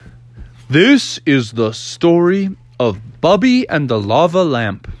This is the story of Bubby and the lava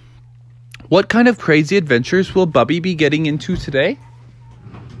lamp. What kind of crazy adventures will Bubby be getting into today?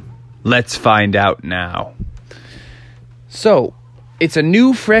 Let's find out now. So, it's a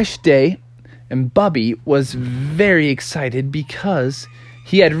new fresh day, and Bubby was very excited because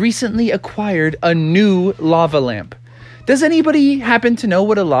he had recently acquired a new lava lamp. Does anybody happen to know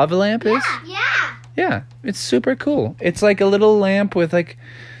what a lava lamp is? Yeah, it's super cool. It's like a little lamp with like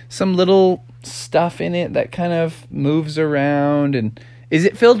some little stuff in it that kind of moves around. And is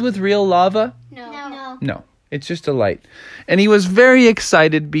it filled with real lava? No, it's just a light. And he was very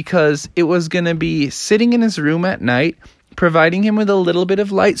excited because it was going to be sitting in his room at night, providing him with a little bit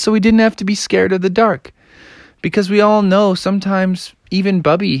of light so he didn't have to be scared of the dark. Because we all know sometimes even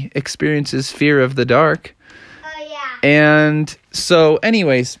Bubby experiences fear of the dark. Oh, yeah. And so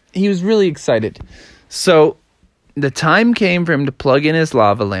anyways, he was really excited. So the time came for him to plug in his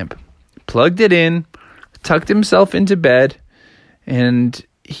lava lamp. Plugged it in, tucked himself into bed, and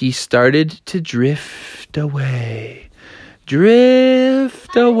he started to drift away.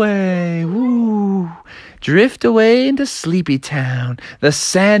 Drift away. Woo. Drift away into Sleepy Town. The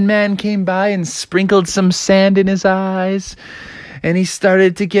Sandman came by and sprinkled some sand in his eyes. And he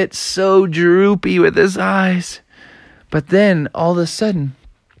started to get so droopy with his eyes. But then, all of a sudden,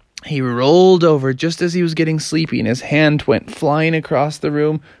 he rolled over just as he was getting sleepy, and his hand went flying across the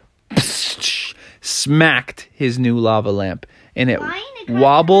room, smacked his new lava lamp, and it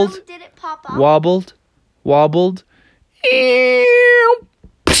wobbled, Did it pop up? wobbled.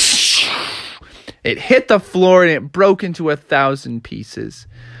 It hit the floor and it broke into 1,000 pieces.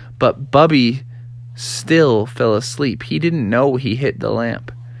 But Bubby still fell asleep. He didn't know he hit the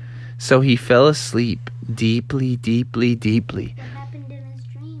lamp. So he fell asleep deeply. What happened in his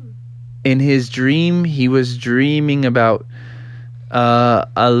dream? In his dream, he was dreaming about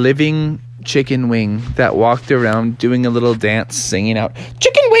a living chicken wing that walked around doing a little dance, singing out,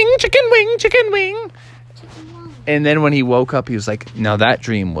 "Chicken wing, chicken wing, chicken wing." And then when he woke up, he was like, now that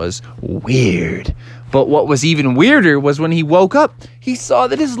dream was weird. But what was even weirder was when he woke up, he saw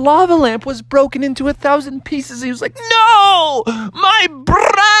that his lava lamp was broken into 1,000 pieces. He was like, no, my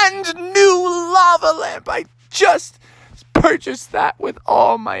brand new lava lamp. I just purchased that with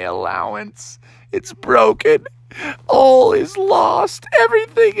all my allowance. It's broken. All is lost.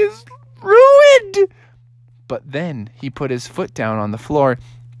 Everything is ruined. But then he put his foot down on the floor.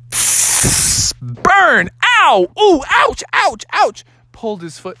 Burn! Ow! Ooh! Ouch! Ouch! Ouch! Pulled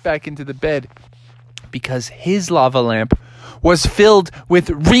his foot back into the bed because his lava lamp was filled with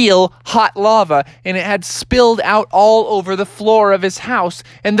real hot lava, and it had spilled out all over the floor of his house,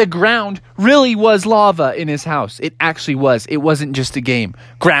 and the ground really was lava in his house. It actually was. It wasn't just a game.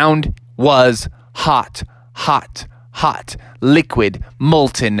 Ground was hot. Liquid,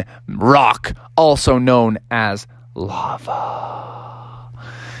 molten rock, also known as lava.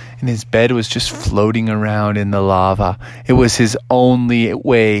 And his bed was just floating around in the lava. It was his only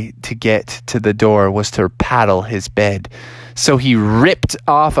way to get to the door was to paddle his bed. So he ripped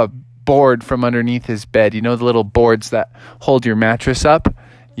off a board from underneath his bed. You know the little boards that hold your mattress up?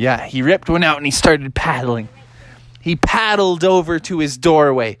 Yeah, he ripped one out and he started paddling. He paddled over to his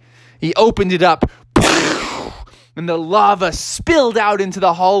doorway. He opened it up. And the lava spilled out into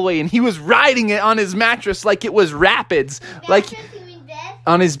the hallway, and he was riding it on his mattress like it was rapids.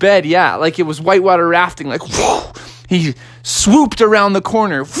 On his bed, yeah, like it was whitewater rafting. Like, whoa, he swooped around the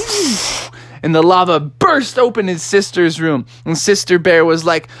corner, whoo, and the lava burst open his sister's room. And Sister Bear was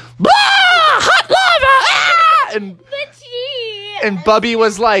like, "Blah! Hot lava!" Ah! And Bubby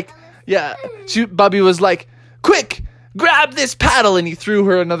was like, Bubby was like, "Quick, grab this paddle!" And he threw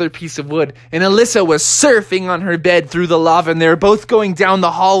her another piece of wood. And Alyssa was surfing on her bed through the lava, and they were both going down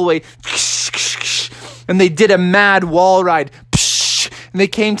the hallway. And they did a mad wall ride. And they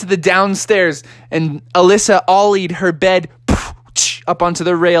came to the downstairs, and Alyssa ollied her bed up onto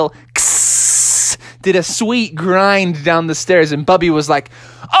the rail, did a sweet grind down the stairs, and Bubby was like,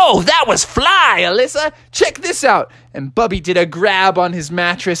 "Oh, that was fly, Alyssa. Check this out." And Bubby did a grab on his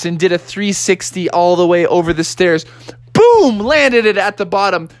mattress and did a 360 all the way over the stairs. Boom! Landed it at the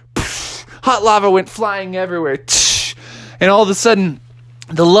bottom. Hot lava went flying everywhere. And all of a sudden,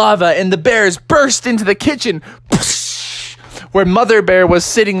 the lava and the bears burst into the kitchen, where Mother Bear was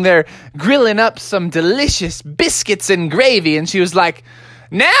sitting there grilling up some delicious biscuits and gravy. And she was like,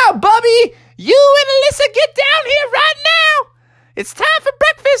 "Now, Bubby, you and Alyssa get down here right now. It's time for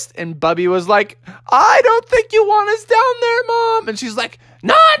breakfast." And Bubby was like, "I don't think you want us down there, Mom." And she's like,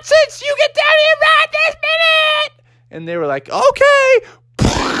 "Nonsense, you get down here right this minute." And they were like, "Okay."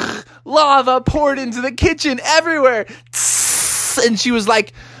 Lava poured into the kitchen everywhere. And she was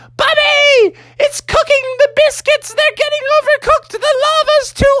like, Bubby, it's cooking the biscuits. They're getting overcooked. The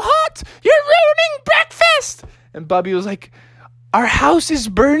lava's too hot. You're ruining breakfast. And Bubby was like, our house is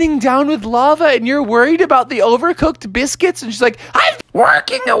burning down with lava and you're worried about the overcooked biscuits? And she's like, I'm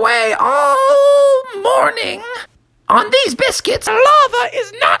working away all morning on these biscuits. Lava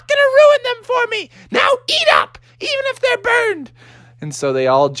is not going to ruin them for me. Now eat up, even if they're burned. And so they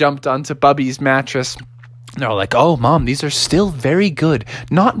all jumped onto Bubby's mattress. And they're all like, oh, Mom, these are still very good.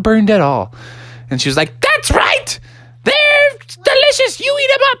 Not burned at all. And she was like, that's right. They're delicious. You eat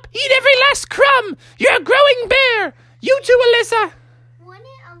them up. Eat every last crumb. You're a growing bear. You too, Alyssa. Wouldn't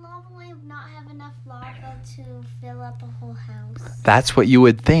a lava lamp not have enough lava to fill up a whole house? That's what you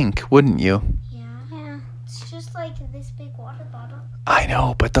would think, wouldn't you? Yeah. It's just like this big water bottle. I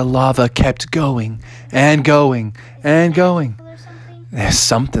know, but the lava kept going and going and going. Or something? There's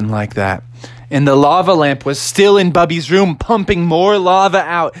something like that. And the lava lamp was still in Bubby's room, pumping more lava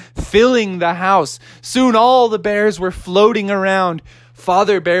out, filling the house. Soon all the bears were floating around.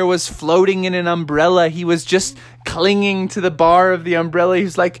 Father Bear was floating in an umbrella. He was just clinging to the bar of the umbrella.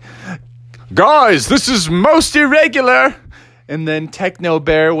 He's like, guys, this is most irregular. And then Techno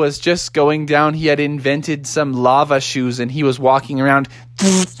Bear was just going down. He had invented some lava shoes and he was walking around.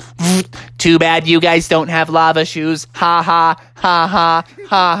 Too bad you guys don't have lava shoes. Ha ha, ha ha,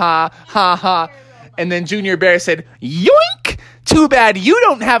 ha ha, ha ha. And then Junior Bear said, yoink! Too bad you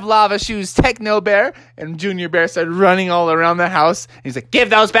don't have lava shoes, Techno Bear. And Junior Bear started running all around the house. He's like, give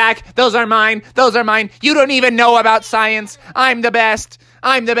those back. Those are mine. Those are mine. You don't even know about science. I'm the best.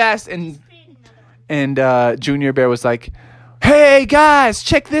 I'm the best. And Junior Bear was like, hey, guys,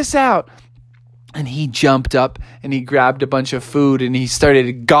 check this out. And he jumped up and he grabbed a bunch of food and he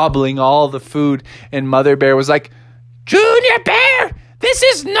started gobbling all the food. And Mother Bear was like, Junior Bear, this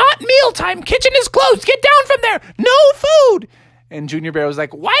is not mealtime. Kitchen is closed. Get down from there. No food. And Junior Bear was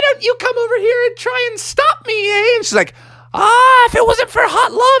like, why don't you come over here and try and stop me, eh? And she's like, if it wasn't for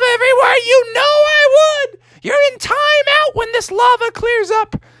hot lava everywhere, you know I would. You're in time out when this lava clears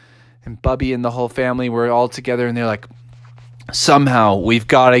up. And Bubby and the whole family were all together and they're like, somehow we've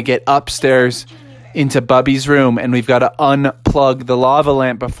got to get upstairs into Bubby's room and we've got to unplug the lava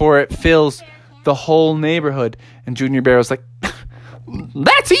lamp before it fills the whole neighborhood. And Junior Bear was like,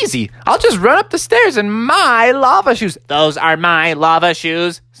 that's easy. I'll just run up the stairs in my lava shoes. Those are my lava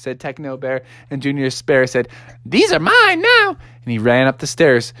shoes, said Techno Bear. And Junior Bear said, these are mine now. And he ran up the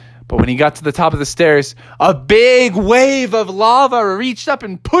stairs. But when he got to the top of the stairs, a big wave of lava reached up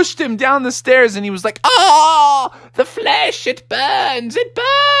and pushed him down the stairs. And he was like, oh, the flesh, it burns, it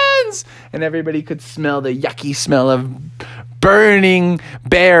burns. And everybody could smell the yucky smell of burning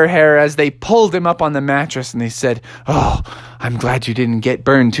bear hair as they pulled him up on the mattress. And they said, oh, I'm glad you didn't get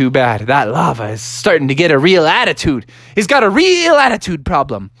burned too bad. That lava is starting to get a real attitude. He's got a real attitude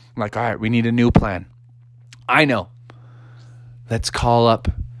problem. I'm like, all right, we need a new plan. I know. Let's call up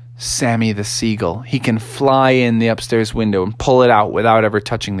Sammy the Seagull. He can fly in the upstairs window and pull it out without ever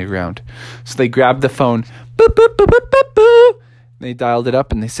touching the ground. So they grabbed the phone. Boop, boop, boop, boop, boop, boop. They dialed it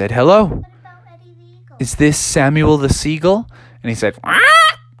up and they said, hello? What about Eddie the Eagle? Is this Samuel the Seagull? And he said,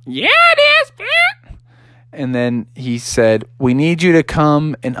 yeah, it is. And then he said, we need you to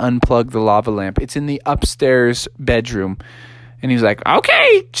come and unplug the lava lamp. It's in the upstairs bedroom. And he's like,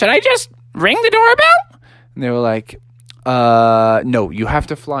 okay, should I just ring the doorbell? And they were like, no, you have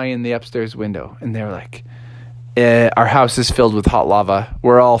to fly in the upstairs window. And they were like, our house is filled with hot lava.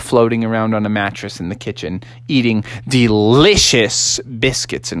 We're all floating around on a mattress in the kitchen, eating delicious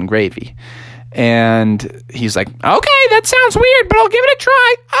biscuits and gravy. And he's like, okay, that sounds weird, but I'll give it a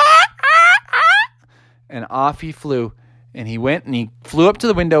try. And off he flew. And he went and he flew up to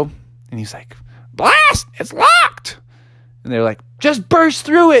the window. And he's like, blast, it's locked. And they're like, just burst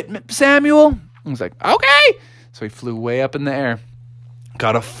through it, Samuel. And he's like, okay. So he flew way up in the air.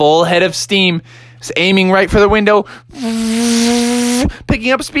 Got a full head of steam. Was aiming right for the window.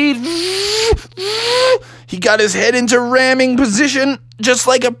 Picking up speed. He got his head into ramming position, just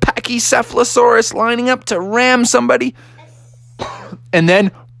like a Pachycephalosaurus lining up to ram somebody. And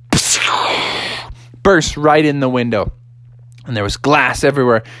then burst right in the window. And there was glass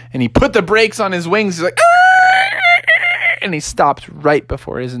everywhere. And he put the brakes on his wings. He's like, and he stopped right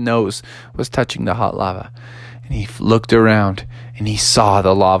before his nose was touching the hot lava. And he looked around and he saw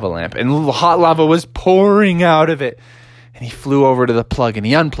the lava lamp. And the hot lava was pouring out of it. And he flew over to the plug and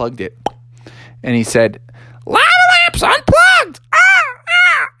he unplugged it. And he said, lava lamp's unplugged!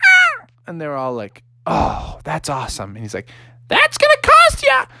 And they were all like, oh, that's awesome. And he's like, that's going to cost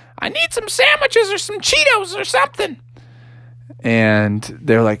you. I need some sandwiches or some Cheetos or something. And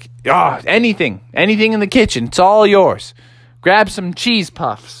they're like, oh, anything in the kitchen. It's all yours. Grab some cheese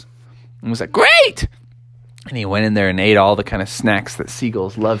puffs. and was like, great! And he went in there and ate all the kind of snacks that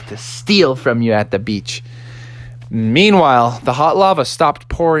seagulls love to steal from you at the beach. Meanwhile, the hot lava stopped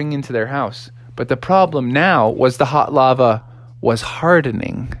pouring into their house. But the problem now was the hot lava was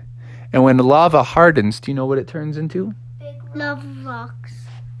hardening. And when the lava hardens, do you know what it turns into? Lava rocks.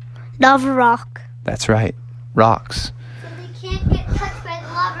 Lava rock. That's right, rocks. So they can't get touched by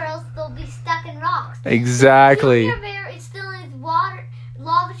the lava or else they'll be stuck in rocks. Exactly. If Bear is still in his water,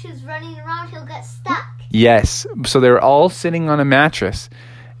 lava tubes running around, he'll get stuck. Yes. So they were all sitting on a mattress.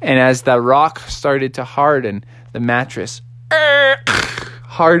 And as the rock started to harden, the mattress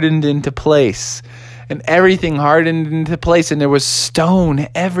hardened into place. And everything hardened into place. And there was stone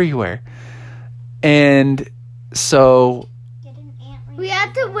everywhere. And so we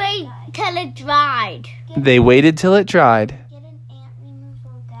had to wait till it dried. they waited till it dried. Get an ant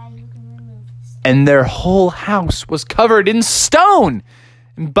removal guy who can remove this. And their whole house was covered in stone.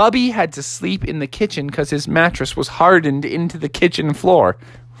 And Bubby had to sleep in the kitchen because his mattress was hardened into the kitchen floor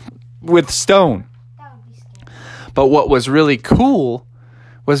with stone. That would be scary. But what was really cool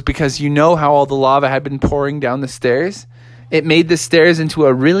was because you know how all the lava had been pouring down the stairs? It made the stairs into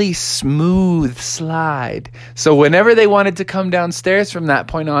a really smooth slide. So whenever they wanted to come downstairs from that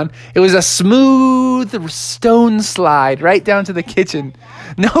point on, it was a smooth stone slide right down to the kitchen.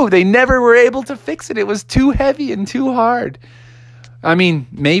 No, they never were able to fix it. It was too heavy and too hard. I mean,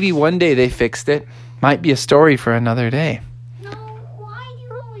 maybe one day they fixed it. Might be a story for another day. No, why do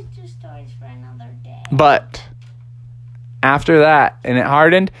you always do stories for another day? But after that, and it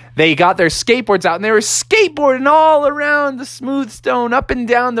hardened, they got their skateboards out, and they were skateboarding all around the smooth stone, up and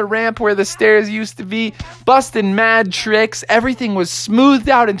down the ramp where the stairs used to be, busting mad tricks. Everything was smoothed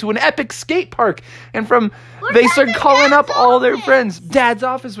out into an epic skate park. And they started calling up all their friends. Dad's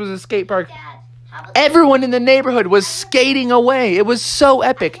office was a skate park. Dad, how about Everyone in the neighborhood was skating away. It was so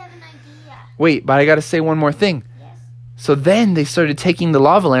epic. I have an idea. Wait, but I got to say one more thing. Yes. So then they started taking the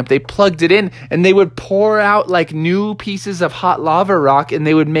lava lamp, they plugged it in, and they would pour out like new pieces of hot lava rock, and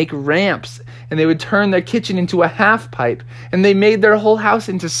they would make ramps, and they would turn their kitchen into a half pipe, and they made their whole house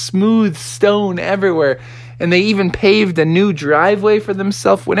into smooth stone everywhere. And they even paved a new driveway for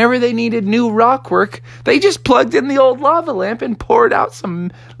themselves. Whenever they needed new rock work, they just plugged in the old lava lamp and poured out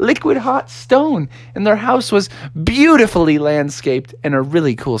some liquid hot stone. And their house was beautifully landscaped and a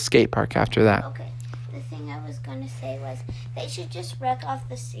really cool skate park after that. Okay. The thing I was going to say was they should just wreck off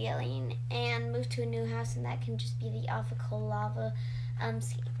the ceiling and move to a new house, and that can just be the Alpha Lava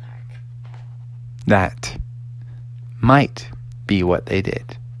skate park. That might be what they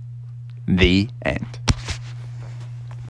did. The end.